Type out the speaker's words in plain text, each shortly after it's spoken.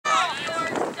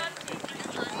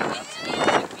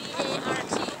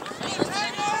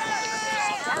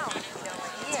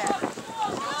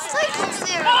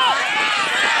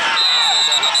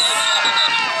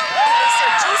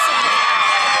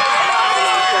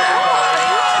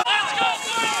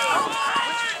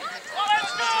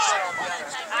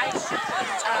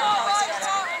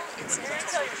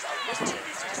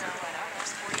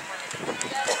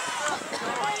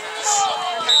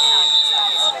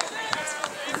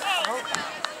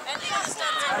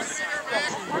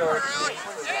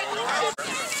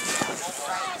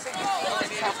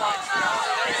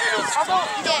Although,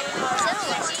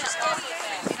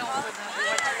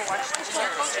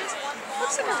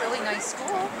 looks like a really nice school.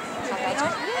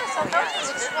 Yes, I thought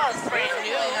it was brand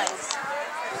new.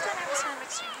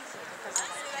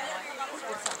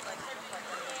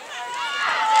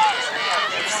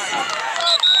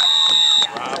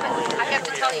 I have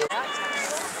to tell you.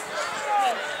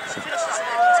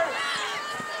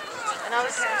 And I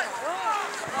was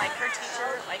like her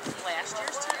teacher, like last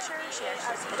year's teacher, she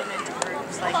actually put them into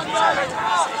groups like these other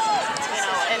classes, you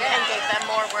know, and gave them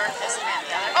more work, this and that,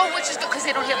 and the other. Oh, which is good because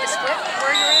they don't have the split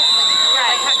where you're at.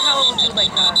 Right. Like how will do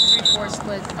like a 3/4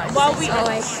 split. Well, we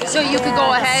so you could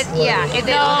go ahead, yeah. If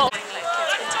they no.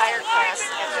 Entire class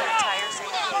at the entire same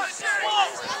place.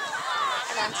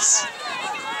 And I'm just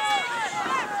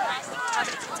how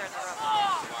many kids are there?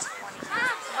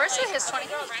 20. Mercy has 20.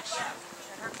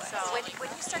 So when you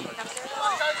started up there,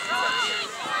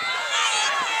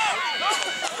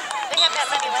 they had that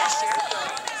many last year.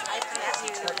 I forget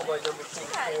you.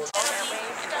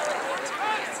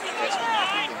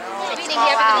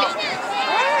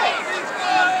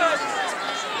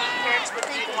 Parents would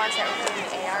be the ones that would do the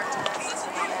AR tests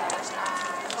and all that other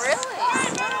stuff. Really? Well,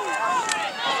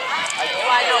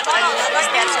 I know, but I mean, at least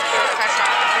that's a big pressure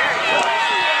on the parent.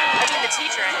 I mean, the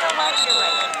teacher, I know. You're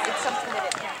right. It's something that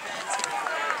it happens.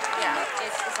 Yeah,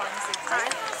 it's as long as it's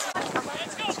time.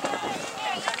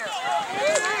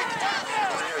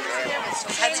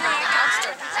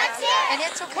 And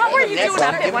it's okay. What were you doing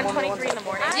up at 1:23 in the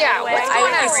morning? Yeah, what's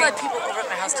going on? I still had people over at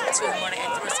my house till 2 in the morning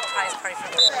and threw a surprise party for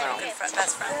my good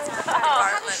best friends.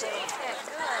 Bartlett.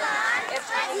 It's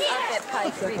up at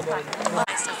probably 3 o'clock. My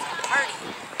stuff for the party.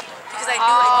 Because I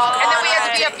knew it. And then we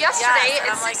had to be up yesterday Yes, and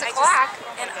at I'm like, 6 o'clock.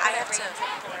 And I have to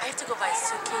go buy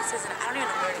suitcases and I don't even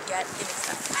know where to get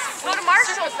inexpensive. Go to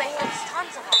Marshall's. They have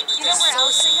tons of them. You know where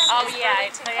else? Oh, yeah,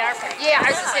 they are pretty. Yeah, I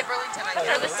was gonna say Burlington.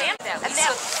 They're the same. And that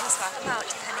was talking about,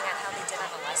 depending on how they did on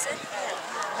the lesson,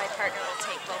 my partner will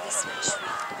take, well, we switch.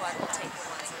 One will take the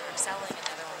ones that are excelling and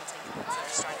the other one will take the ones that are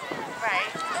struggling. Right.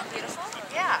 Isn't that beautiful?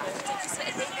 Yeah.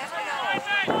 And they never know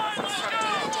from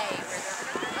day to day where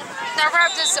they're Now,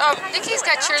 Rob, Nikki's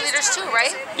got cheerleaders too,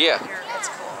 right? Yeah. It's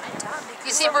cool.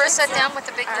 You see Marissa down with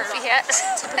the big goofy hat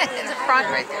in the front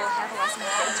right there.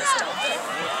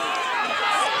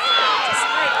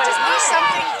 But at least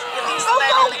something, at least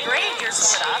then in the grade you're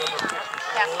split up.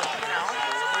 Yeah, you know.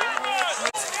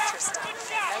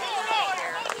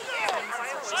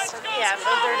 Yeah,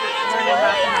 but they're learning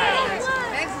about the Lyons.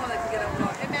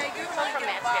 From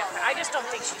that standpoint. I just don't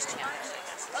think she's challenged, I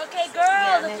guess. Okay,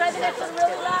 girls, let's try the next one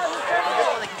really loud.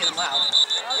 They can get them loud.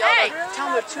 Hey, Tell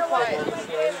them they're too quiet.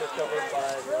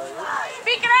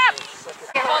 speak it up!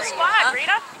 Whole squad,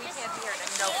 Rita.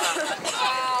 No problem.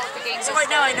 The game So right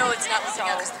now I know it's not looking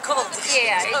out because the cold.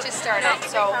 Yeah, it just started.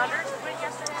 So,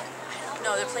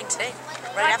 No, they're playing today,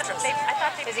 right after us. I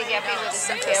thought they is he happy with his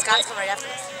Scott's coming right after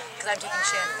us because I'm taking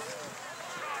Shannon.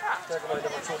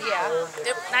 Yeah.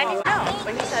 They're 90 no,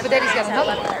 but he said But then he's got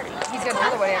another one. He's got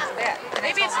another one after that. And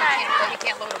Maybe I it's told him not- he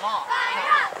can't load them all. I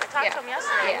talked to him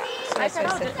yesterday. Yeah. So that's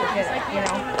what I said, forget it, you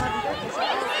know.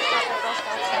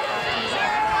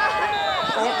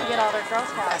 They have to get all their Girl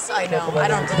Scouts. Yes, I know. I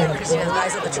don't do that. Christina has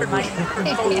guys at the turn my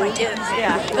both my kids.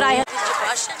 Yeah. But I have to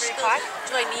brush and she goes,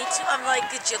 do I need to? I'm like,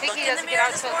 did you Think look he in the doesn't get mirror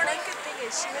out this till- morning? The thing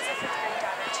is, she has a 5th grade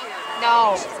daughter too.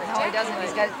 No, he doesn't.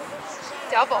 He's got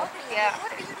double. Yeah.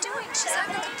 What are you doing? She's on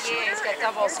the computer. Yeah, he's got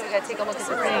double, so we gotta take a look at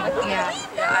the thing. Yeah.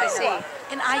 Yeah, I see.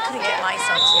 And I couldn't get my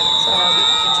son together. So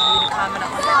could you read a comment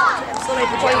on that? So my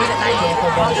pajamas at night.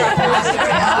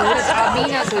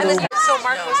 So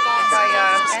Mark was going by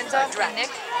Enza and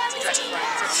Nick. It's 18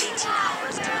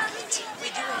 hours. We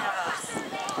do have a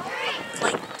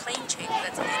plane change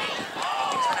that's in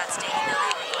because we're not staying in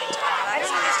LA. We're going to I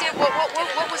don't understand what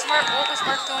was Mark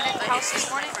doing at the house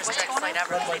this morning? First What's direct going flight on?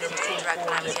 ever. We didn't take direct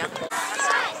when I was young.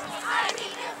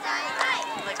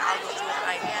 Like I'll go through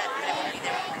an iPad, but I won't be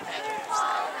there when I come back.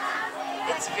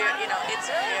 It's very, it's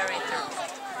very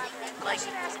thorough. Like,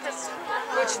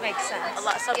 Which makes sense. a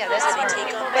lot. Some Yeah, people that's they smart. take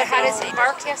them. But how does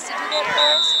Mark has to do that for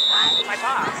us? My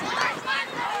boss.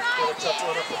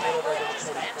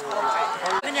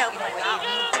 Even out my mom,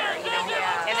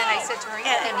 And then I said to her,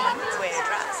 and the way I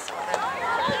dress.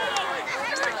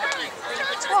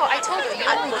 well, I told her, you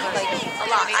only need like A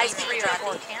lot. I maybe 3 3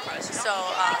 or or 4 4 cameras. So,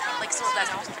 like some of that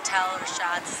Patel or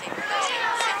shots, same thing.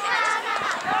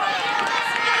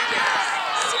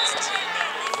 16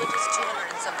 main languages, 200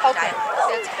 and something Okay, dialects.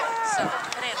 that's cool. So,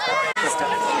 depending on what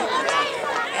stuff.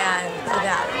 And for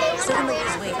that, so I'm going to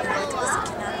lose weight. I'm like, listen,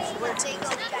 cannot afford to lose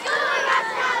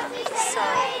weight.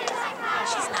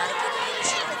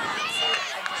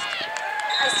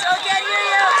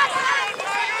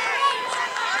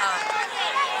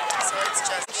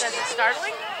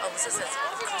 Elsa says, so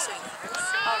you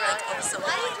like, oh, so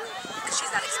because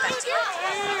she's not expecting it.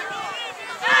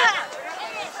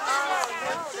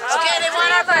 Okay, they want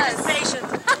our participation.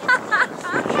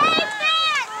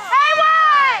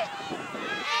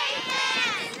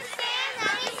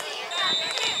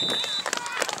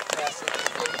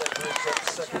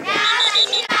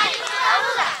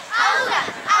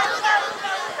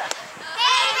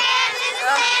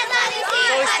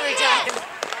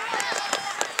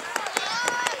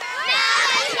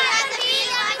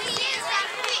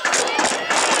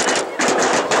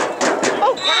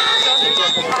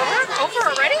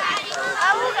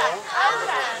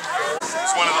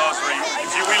 It's one of those where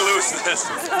if we lose this,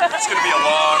 it's going to be a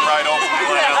long ride home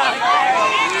from Atlanta.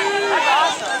 That's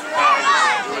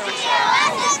awesome. It was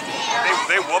exciting.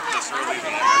 They whooped us early in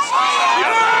the year.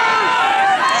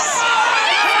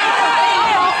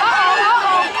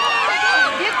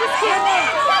 Get this kid in.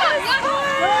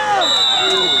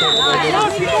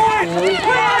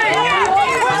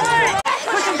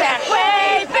 Push him back.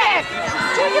 Way back.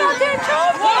 Take it out there,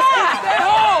 Joe.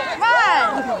 Come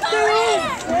on.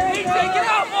 Take it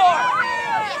out more.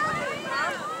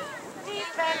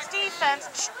 Defense,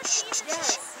 defense.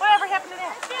 Yes. Whatever happened to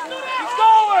that? He's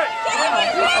going.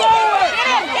 He's going. Get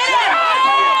in, get in.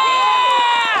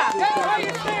 That's why you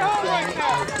stay home like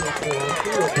that.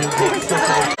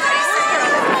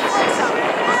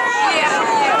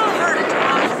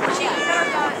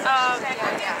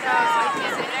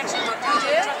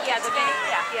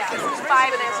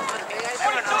 Five and that's what I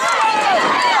don't know.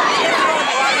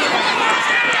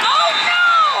 Oh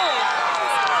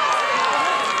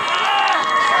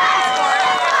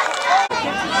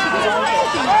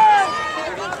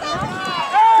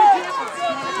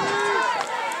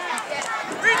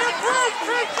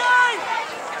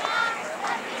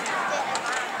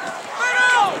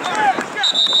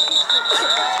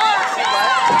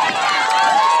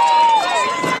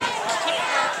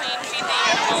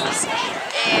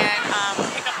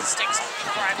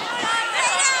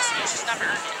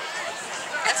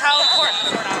That's how important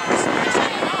 $4.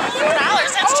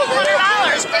 $4, that's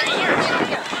 $200 per year.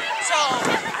 So,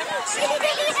 I don't see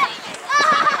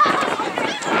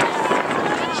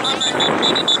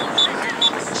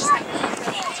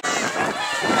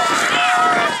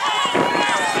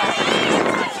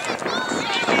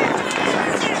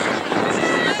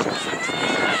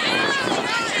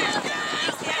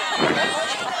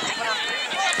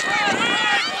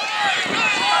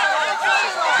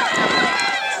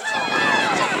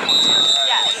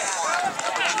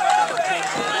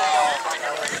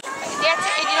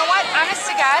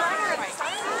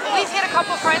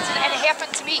couple friends, and it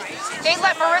happened to me. They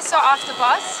let Marissa off the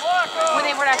bus when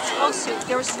they were not supposed to.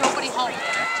 There was nobody home.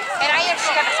 And I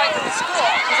actually got to fight with the school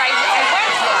because I went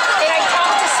and I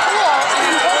talked to school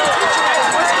and I told the teacher I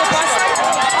was the bus on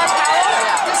Powell.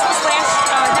 This was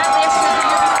not last year, the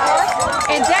year before.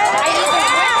 And then I even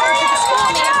went to the school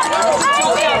in the afternoon to do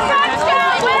that.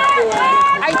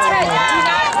 I said, do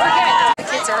not forget. The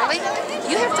kids early,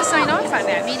 you have to sign off on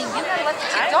that, meaning you got to let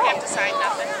the kid go. I don't have to sign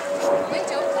nothing. We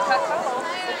do.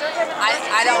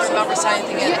 I don't remember signing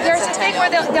anything. There's a thing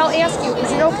where they'll ask you,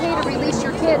 is it okay to release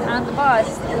your kid on the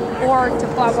bus or to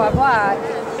blah, blah, blah?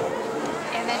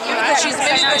 And then you she's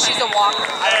maybe because she's a walker.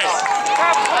 I don't know.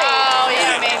 Probably. Oh,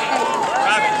 yeah, maybe.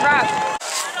 Rob.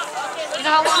 You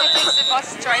know how long it takes the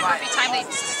bus driver every time they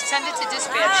send it to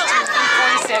dispatch to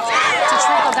E46 to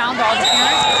trickle down to all the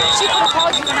parents? She could have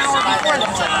called you an hour before that.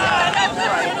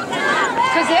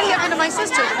 Because that happened to my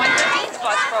sister. The 115th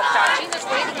bus broke down. She was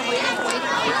waiting and waiting and waiting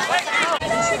and waiting.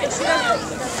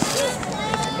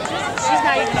 She's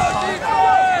not even a phone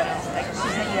call.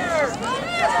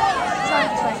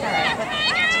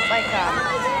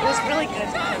 It was really good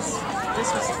because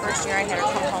this was the first year I had her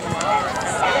come home alone.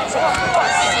 And so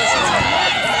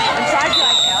I'd be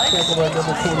like, Alex,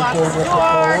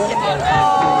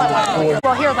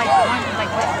 well, here, like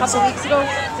a couple weeks ago,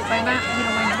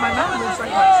 my mom lives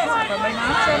right next door, but my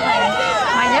mom said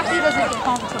my nephew doesn't get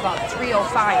home until about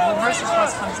 3:05 when Mercer's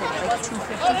bus comes in at like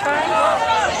 2:55,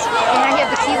 and I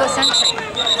have the keyless entry.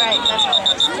 Right, that's how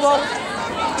it is. Well,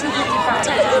 2:55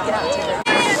 to get out to there.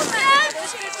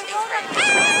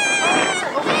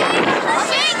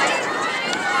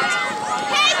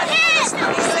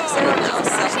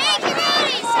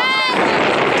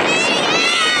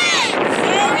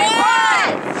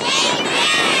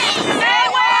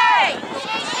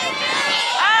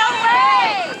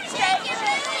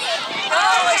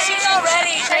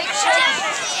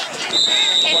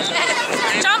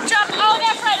 Jump, jump. Oh,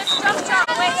 that's right. It's jump, jump.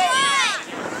 Wait.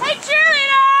 Hey,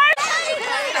 cheerleaders!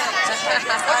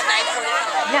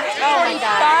 Yeah. Oh, my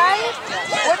God.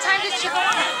 What time did she go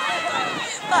on?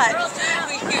 But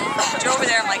we drove over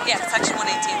there. I'm like, yeah, section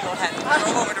 118. Go ahead.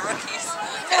 Drove over to rookies.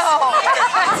 No.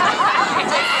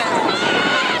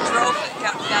 Drove,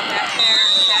 got back there,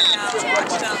 sat down,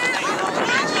 watched them, and then all the way.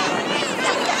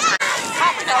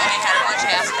 And then they had a bunch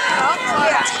after.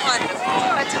 Yeah.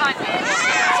 A ton.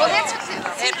 Well, that's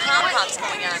They had pom-poms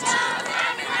going on too.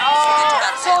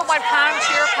 so when pom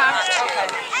cheer, okay.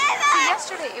 See,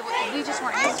 yesterday we just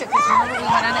weren't used to it because remember we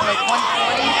went on at like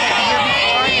 140 the year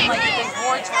before and like the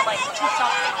boards were like 2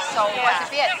 something, so it wasn't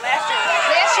bad. Last year we were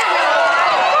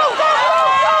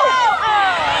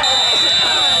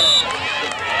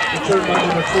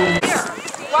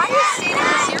Why are you staying at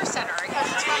the Sears Center? Because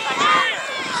it's run by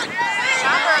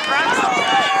Shopper and Brown.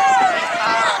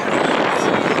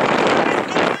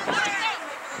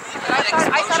 I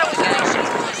thought it was nice.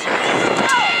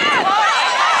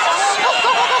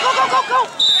 Go! I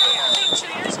think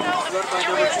 2 years ago,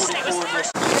 you were the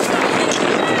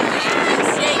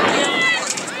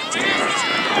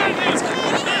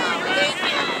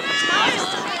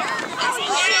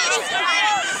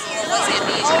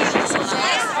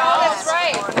that's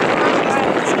right.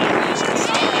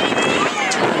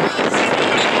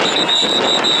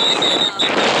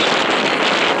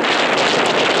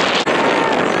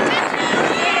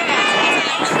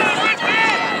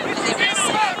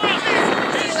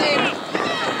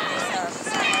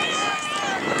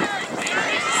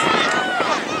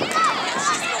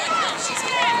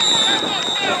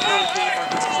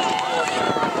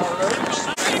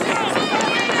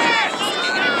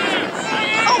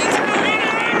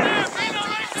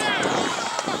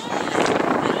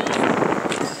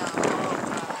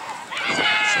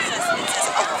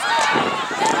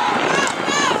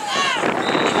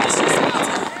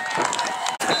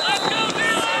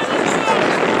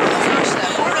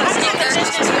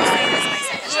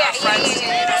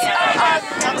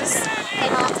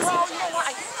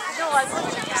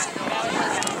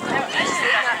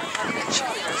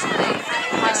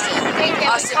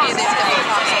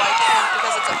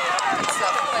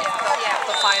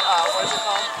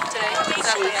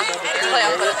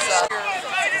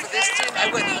 This team, I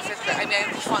wouldn't even fifth grade. I mean,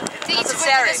 it'd be fun. It's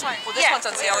Saturday. Well, this one's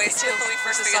on Saturday too. We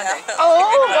first figured out. Okay.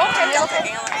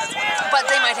 But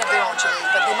they might have their own chili,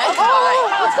 but they might combine.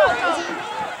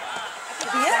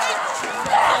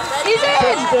 He's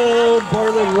in!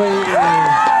 Bartlett way. Way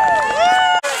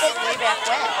back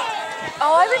when.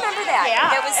 Oh, I remember that.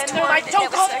 Yeah. That was And they're like, don't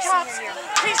call the cops. Year.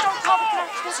 Please don't call the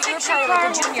cops. So you were probably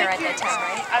like a junior at that time,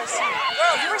 right? I was senior.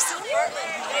 You were a senior?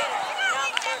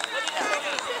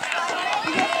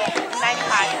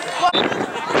 95.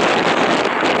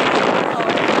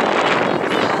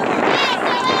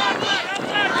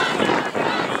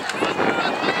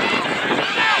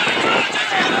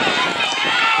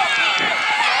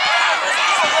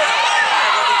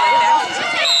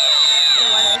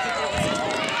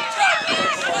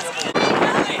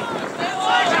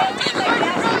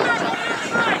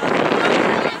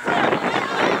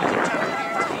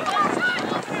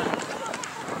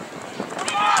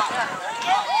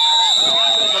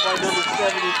 Number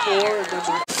 74 and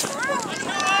number...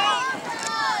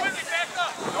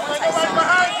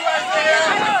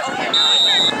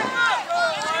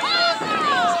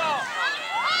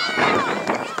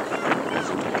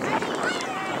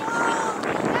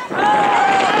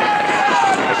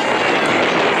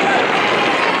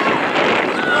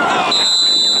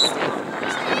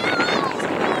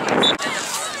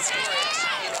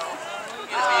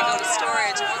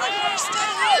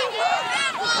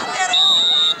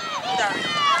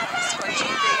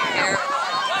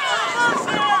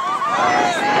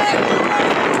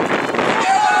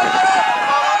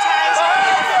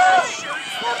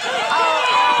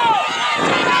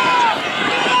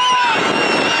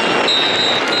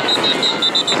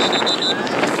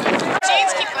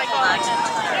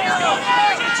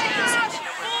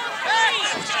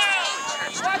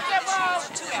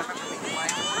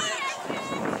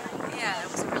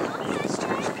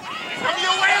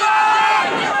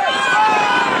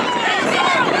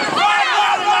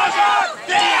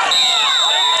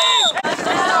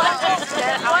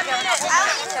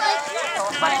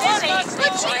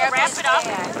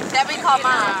 That we call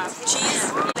mom.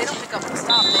 Cheese. They don't pick up the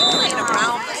stuff. They clean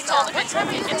around the stuff. It's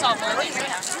all morning. No,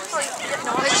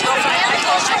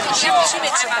 she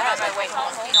makes them bad by way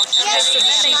home. Yes,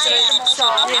 she did. So,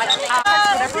 Did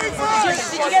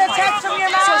you get a text from your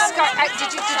mom? So, Scott,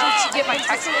 did you get my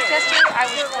text yesterday?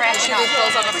 I was crashing out.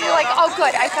 clothes on the You're like, oh,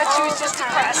 good. I thought she was just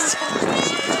depressed.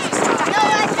 No,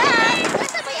 I'm not.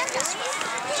 What's up,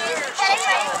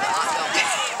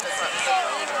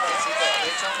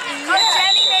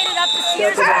 Jenny made it up to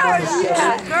Sears.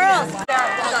 Yeah. Girls.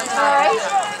 All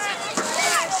right.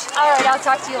 I'll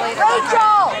talk to you later.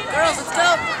 Rachel! Girls, let's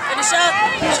go. Finish up.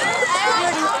 You're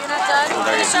not done?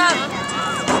 Finish up.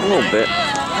 A little bit.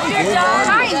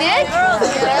 Hi, Nick. How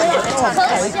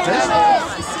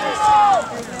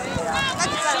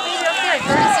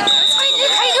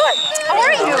you doing? How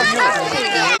are you?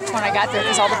 When I got there,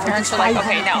 because all the parents were like,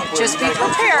 okay, now, just be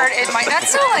prepared. It might not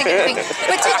sound like anything.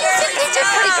 But did you think they did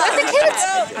pretty good, the kids?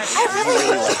 I really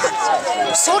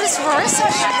did. So does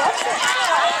Marissa. She loves it.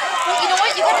 But you know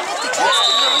what? You got to make the kids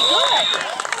did really good.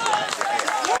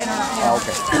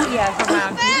 Okay. Yeah,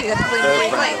 around. You got to clean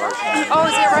the Oh,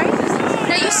 is that right?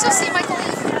 Now, you still see Michael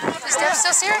Lee? Is Deb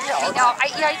still here? No, I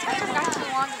think they're not too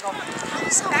long ago.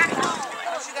 He's so back.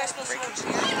 Is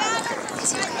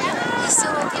he okay? He's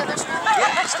still at the other school?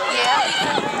 Yeah, still there.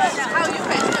 Yeah? How are you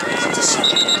guys doing? Does she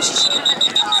get him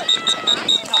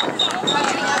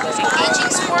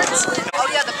engaging sports? Oh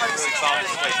yeah, the party.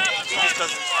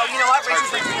 Oh, you know what? Rachel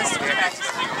brings this to me back.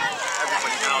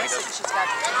 Everybody now he doesn't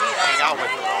hang out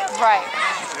with them. Right.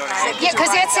 Yeah,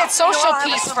 because that's that social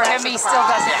piece for him. He still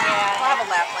doesn't. I'll have a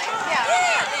lap lane. Yeah.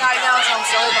 Now I know it sounds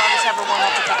silly, but I'll just have her warm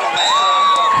up to take a lap.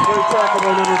 We're talking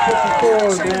about number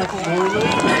 54, Nancy Mooney.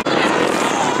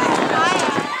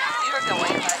 You were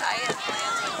going, but I had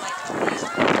plans with my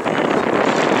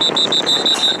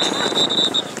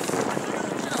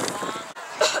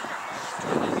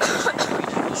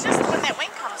It's just when that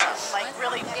wind comes up, like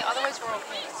really. Yeah, otherwise we're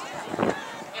okay.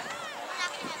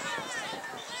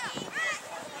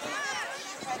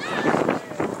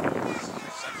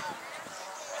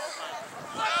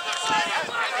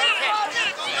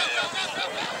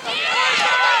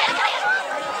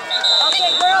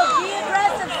 Okay, girls, be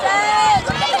aggressive, set!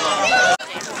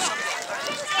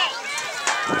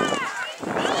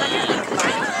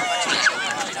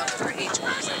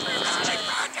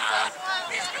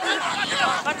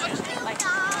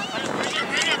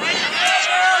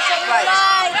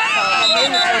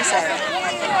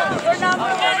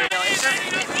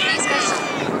 These guys,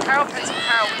 Carol plays with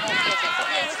Carol, we won't be at that.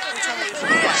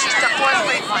 She's the 4th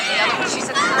grade one. The other one, she's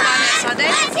at the third on that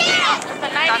Sunday.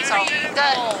 Thought so.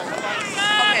 Good.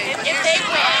 Okay, if they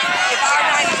win, if our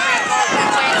 93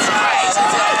 wins,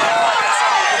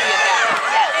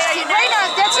 Rena,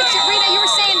 that's what Rena, you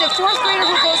were saying, the 4th grader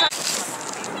who goes on.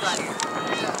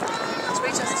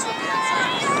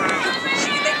 she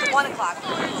can make the 1 o'clock.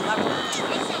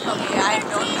 Okay, I have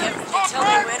no idea. Until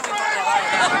they win, we won't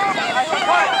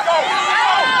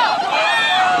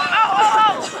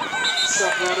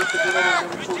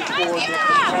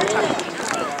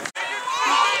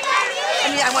I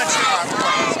mean, I want to check our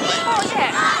Oh,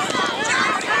 yeah.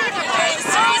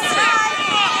 seriously.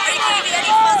 Are you going to be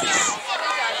any fuzzies?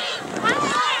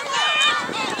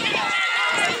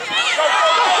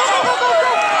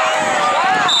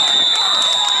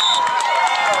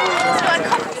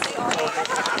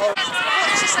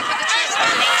 It's just like with the trees.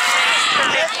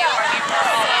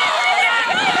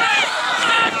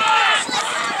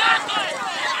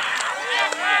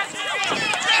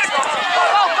 Go,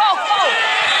 go, go!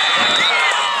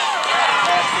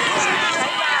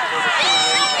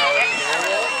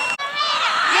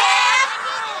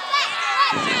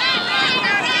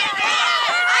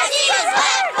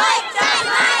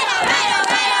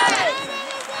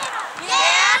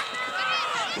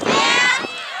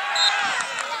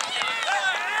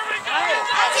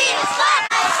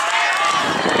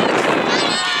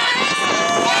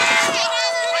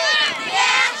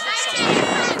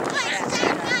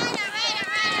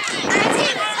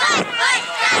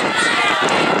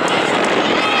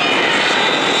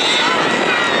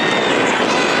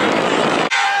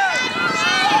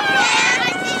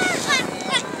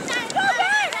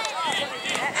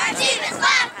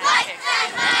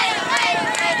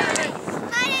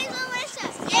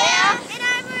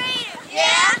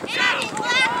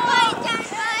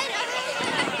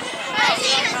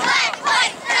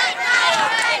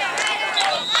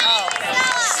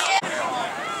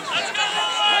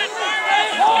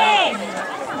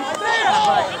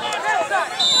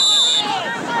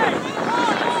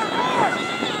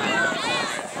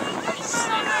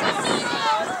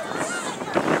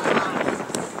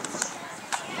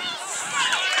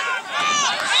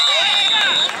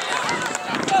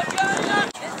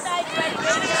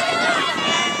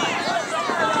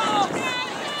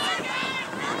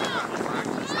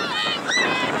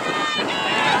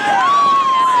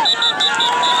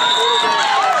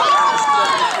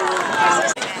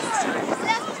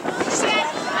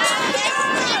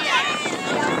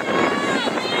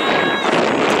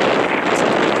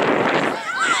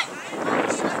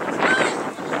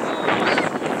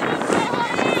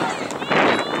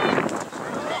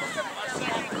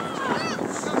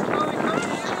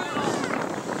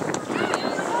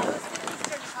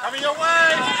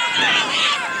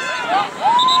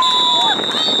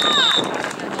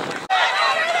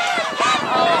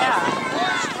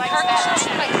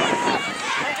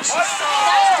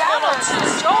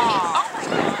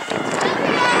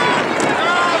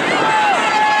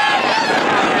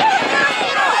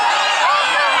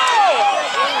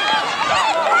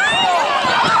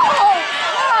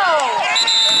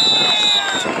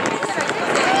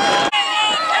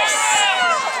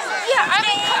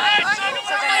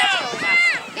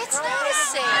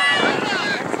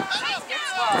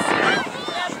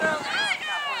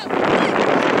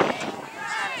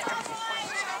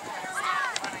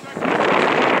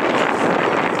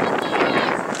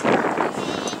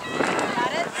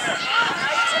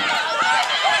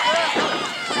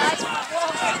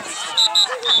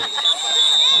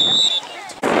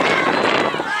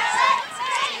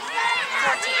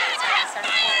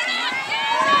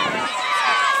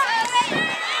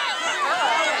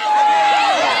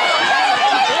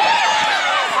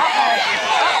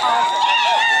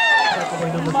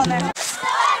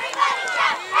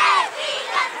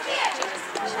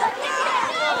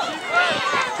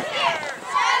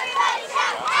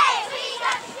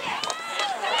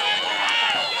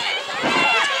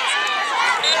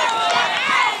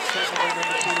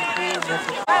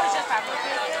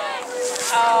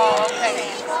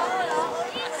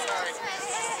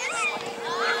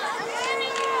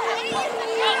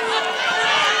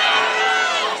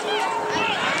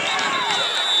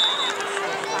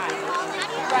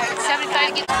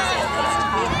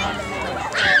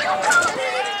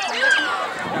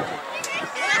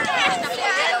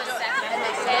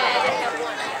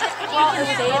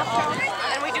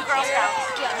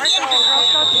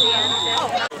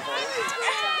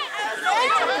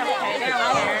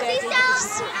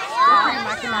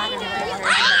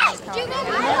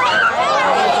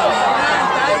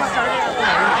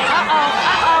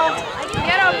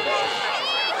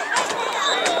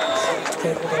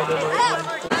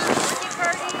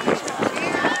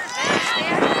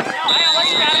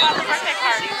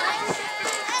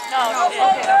 Oh, okay.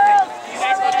 You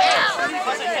guys go down.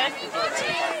 Was it good?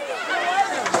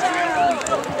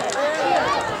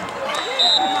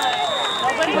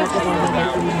 Nobody was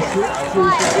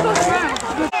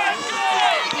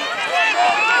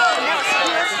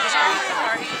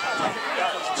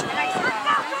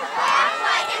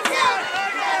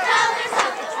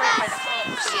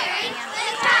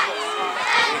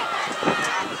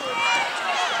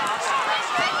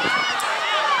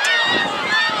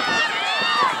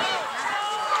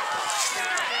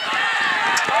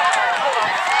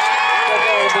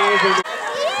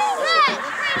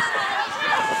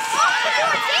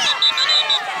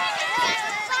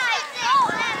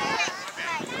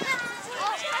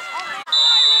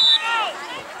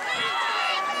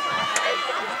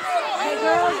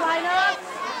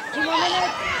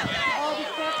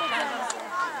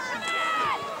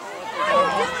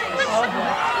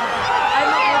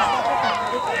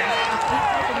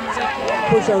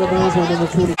push out of bounds on number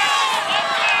 20.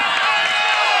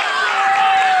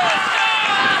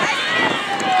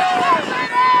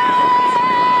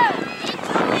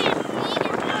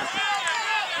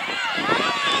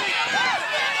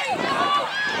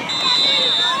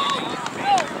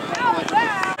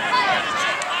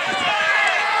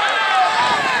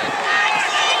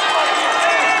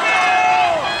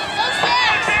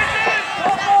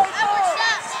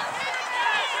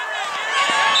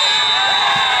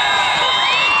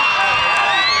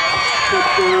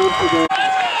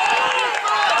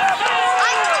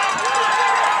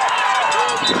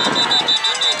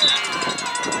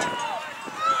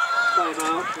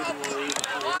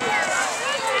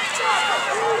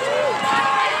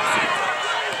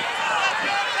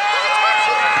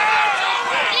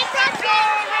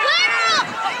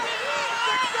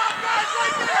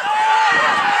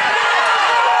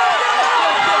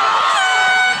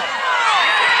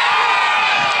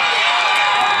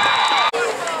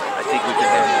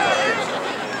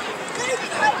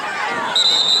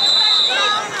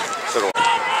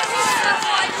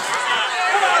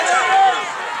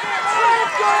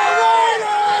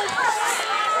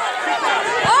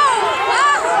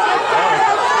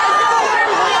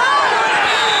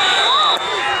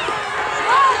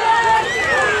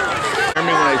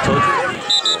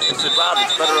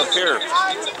 It's better up here.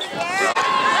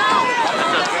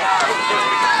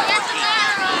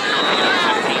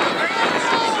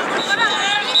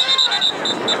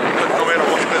 No matter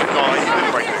what, no, he did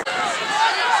it right there.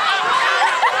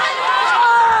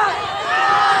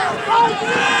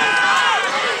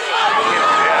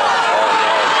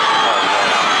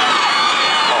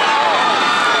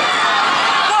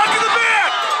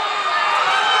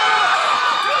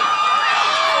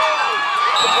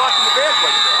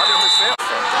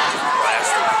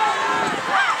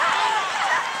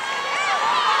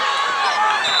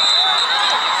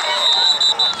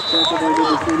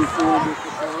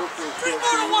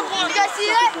 You guys see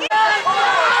that?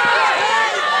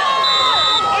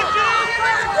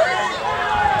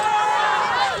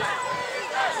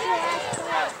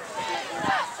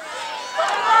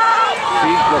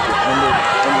 See, look, under 10.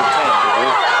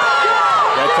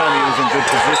 That time he was in good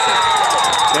position.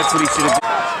 That's what he should have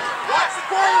done. Watch the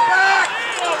quarterback!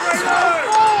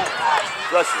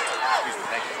 Bless you. Excuse me,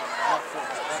 thank you.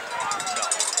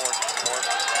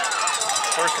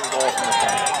 First and goal from the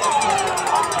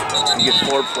 10. He gets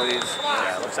 4 plays.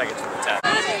 Yeah, looks like it's from the 10.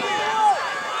 Come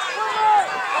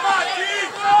on, G!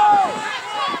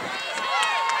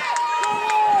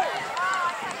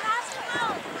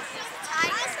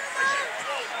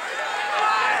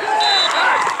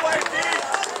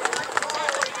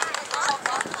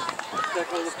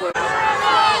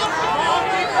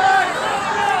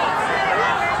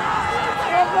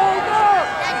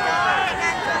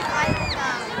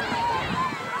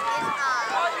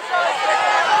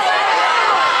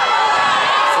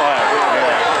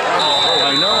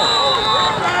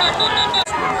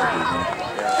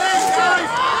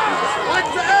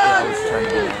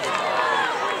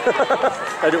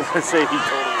 I don't want to say he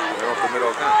totally went off the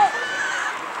middle.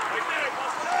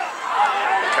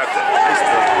 Kept it. Nice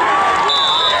play.